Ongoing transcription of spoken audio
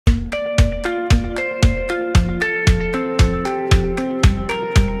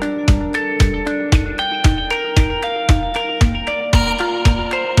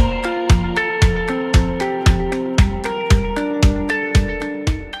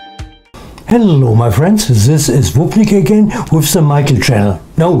Hello my friends, this is Woopnik again with the Michael channel.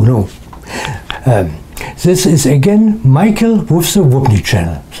 This is again Michael with the Woopnik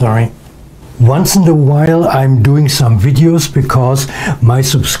channel, sorry. Once in a while I'm doing some videos because my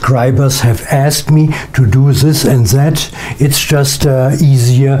subscribers have asked me to do this and that. It's just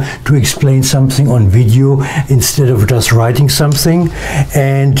easier to explain something on video instead of just writing something.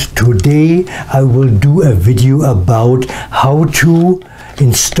 And today I will do a video about how to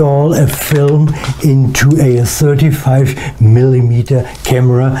install a film into a 35mm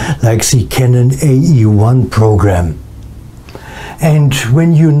camera like the Canon AE-1 program. And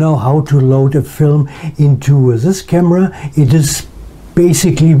when you know how to load a film into this camera, it is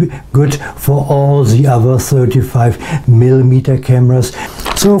basically good for all the other 35mm cameras.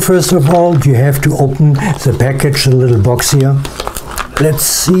 So first of all, you have to open the package, the little box here. Let's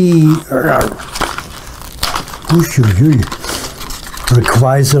see.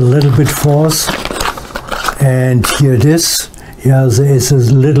 Requires a little bit force, and here it is. Yeah, there is a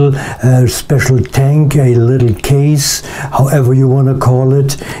little special tank, a little case, however you want to call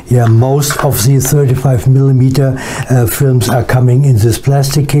it. Yeah, most of the 35mm films are coming in this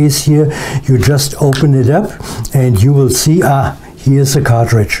plastic case here. You just open it up and you will see, here's the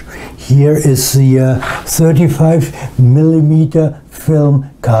cartridge. Here is the 35mm film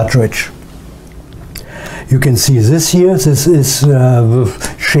cartridge. You can see this here. This is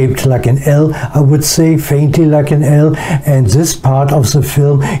shaped like an L, I would say, faintly like an L. And this part of the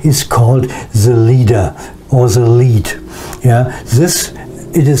film is called the leader or the lead. Yeah,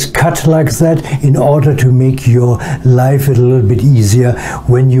 it is cut like that in order to make your life a little bit easier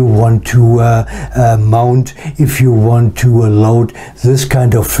when you want to mount, if you want to load this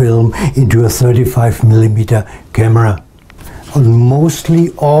kind of film into a 35mm camera. On mostly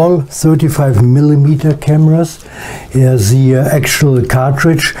all 35mm cameras, the actual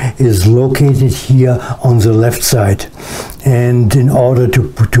cartridge is located here on the left side. And in order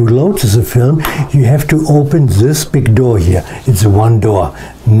to load the film, you have to open this big door here. It's one door.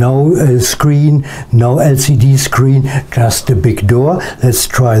 No screen, no LCD screen, just a big door. Let's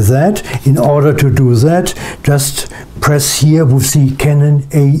try that. In order to do that, just press here with the Canon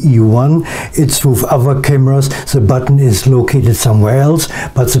AE-1. It's with other cameras. The button is located somewhere else,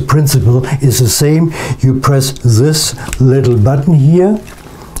 but the principle is the same. You press this little button here,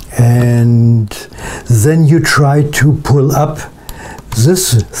 and then you try to pull up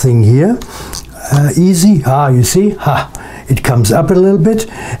this thing here. Easy. You see? It comes up a little bit,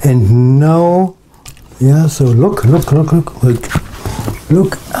 and now, yeah, so look.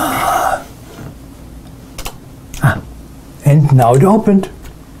 And now it opened.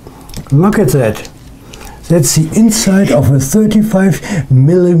 Look at that. That's the inside of a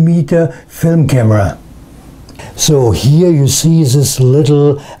 35mm film camera. So here you see this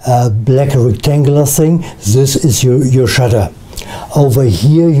little black rectangular thing. This is your shutter. Over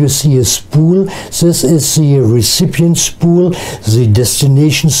here you see a spool. This is the recipient spool, the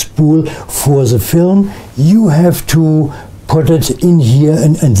destination spool for the film. You have to put it in here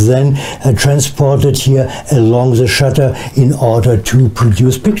and then transport it here along the shutter in order to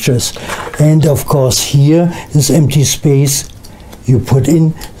produce pictures. And of course here, this empty space, you put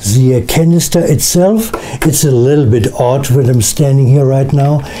in the canister itself. It's a little bit odd when I'm standing here right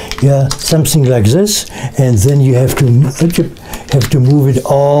now. Yeah, something like this. And then you have to move it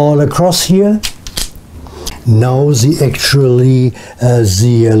all across here. Now the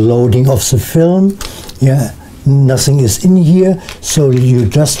loading of the film. Yeah. Nothing is in here, so you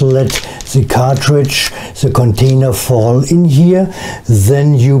just let the cartridge, the container fall in here.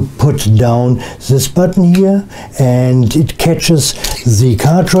 Then you put down this button here and it catches the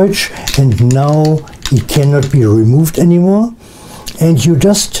cartridge, and now it cannot be removed anymore. And you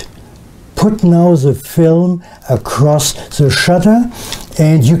just put now the film across the shutter,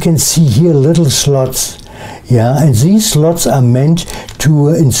 and you can see here little slots. Yeah, and these slots are meant to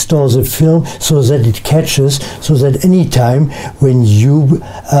install the film so that it catches, so that any time when you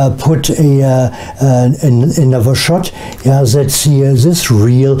put another shot, yeah, this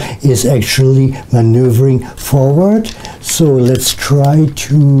reel is actually maneuvering forward. So let's try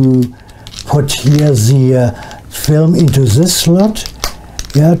to put here the film into this slot.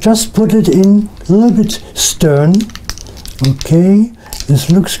 Yeah, just put it in a little bit stern. Okay, this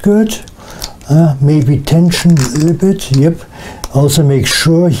looks good. Maybe tension a little bit, yep. Also make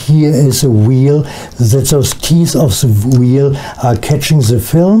sure here is a wheel, that those teeth of the wheel are catching the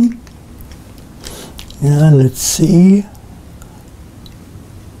film. Yeah, let's see.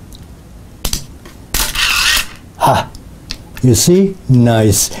 You see?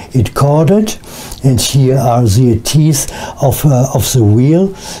 Nice. It caught it. and here are the teeth of the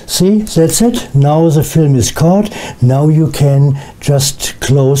wheel. See, that's it. Now the film is caught. Now you can just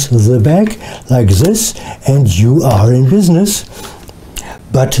close the back like this and you are in business.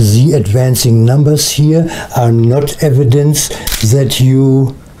 But the advancing numbers here are not evidence that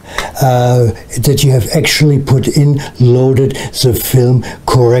you have actually loaded the film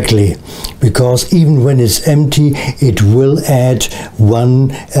correctly, because even when it's empty it will add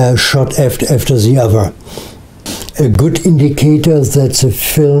one shot after the other. A good indicator that the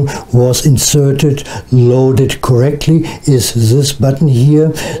film was inserted, loaded correctly, is this button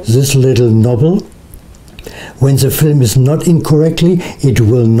here, this little knob. When the film is not incorrectly, it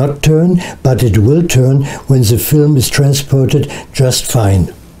will not turn, but it will turn when the film is transported just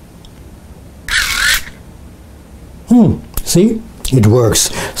fine. See? It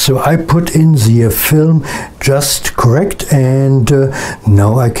works. So I put in the film just correct, and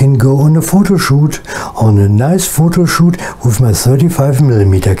now I can go on a photo shoot, on a nice photo shoot with my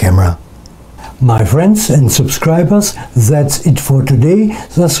 35mm camera. My friends and subscribers, that's it for today.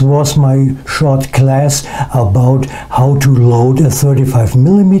 This was my short class about how to load a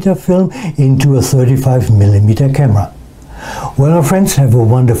 35mm film into a 35mm camera. Well, my friends, have a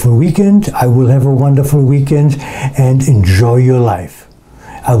wonderful weekend. I will have a wonderful weekend, and enjoy your life.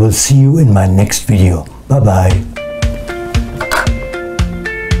 I will see you in my next video. Bye-bye.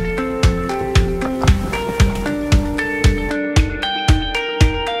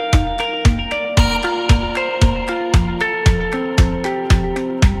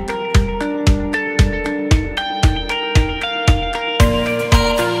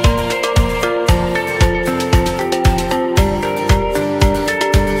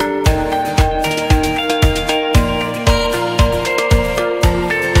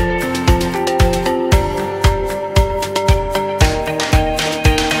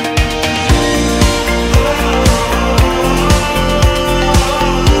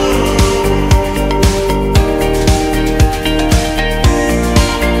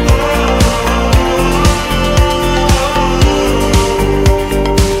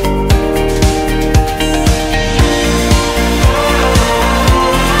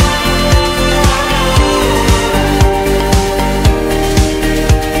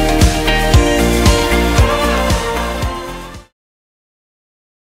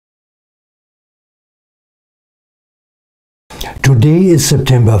 Today is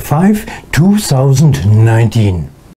September 5, 2019.